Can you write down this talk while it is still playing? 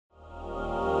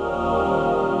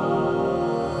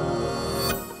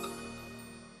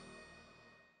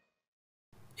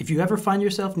If you ever find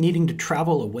yourself needing to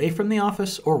travel away from the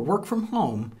office or work from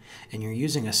home and you're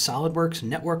using a SOLIDWORKS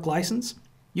network license,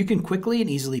 you can quickly and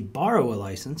easily borrow a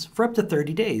license for up to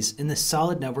 30 days in the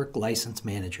Solid Network License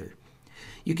Manager.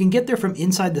 You can get there from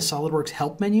inside the SOLIDWORKS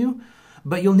help menu,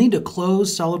 but you'll need to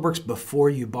close SOLIDWORKS before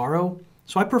you borrow,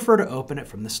 so I prefer to open it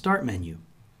from the Start menu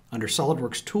under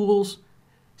SOLIDWORKS Tools,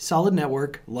 Solid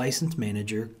Network License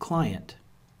Manager Client.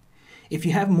 If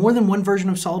you have more than one version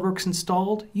of SOLIDWORKS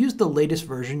installed, use the latest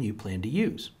version you plan to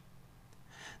use.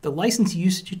 The License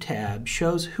Usage tab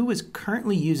shows who is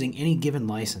currently using any given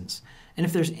license, and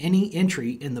if there's any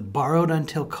entry in the Borrowed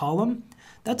Until column,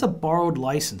 that's a borrowed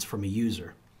license from a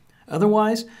user.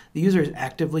 Otherwise, the user is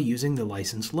actively using the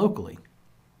license locally.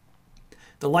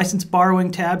 The License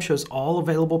Borrowing tab shows all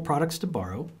available products to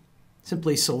borrow.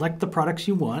 Simply select the products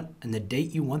you want and the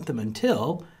date you want them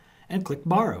until, and click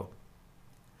Borrow.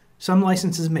 Some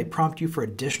licenses may prompt you for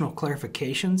additional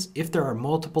clarifications if there are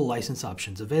multiple license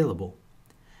options available.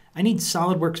 I need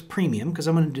SOLIDWORKS Premium because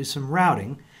I'm going to do some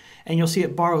routing, and you'll see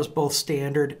it borrows both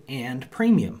Standard and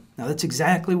Premium. Now that's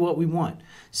exactly what we want.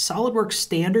 SOLIDWORKS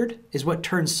Standard is what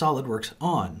turns SOLIDWORKS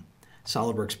on.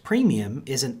 SOLIDWORKS Premium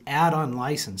is an add-on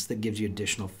license that gives you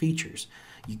additional features.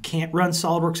 You can't run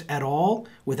SOLIDWORKS at all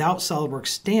without SOLIDWORKS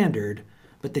Standard,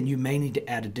 but then you may need to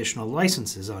add additional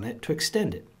licenses on it to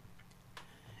extend it.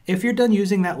 If you're done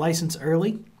using that license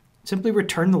early, simply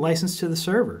return the license to the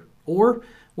server, or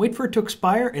wait for it to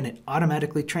expire and it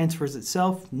automatically transfers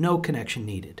itself, no connection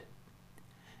needed.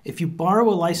 If you borrow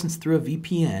a license through a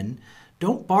VPN,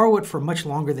 don't borrow it for much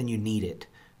longer than you need it.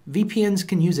 VPNs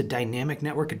can use a dynamic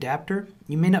network adapter.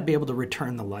 You may not be able to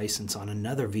return the license on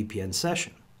another VPN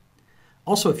session.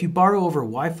 Also, if you borrow over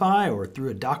Wi-Fi or through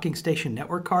a docking station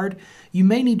network card, you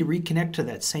may need to reconnect to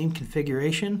that same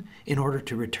configuration in order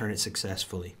to return it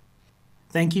successfully.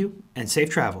 Thank you, and safe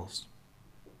travels.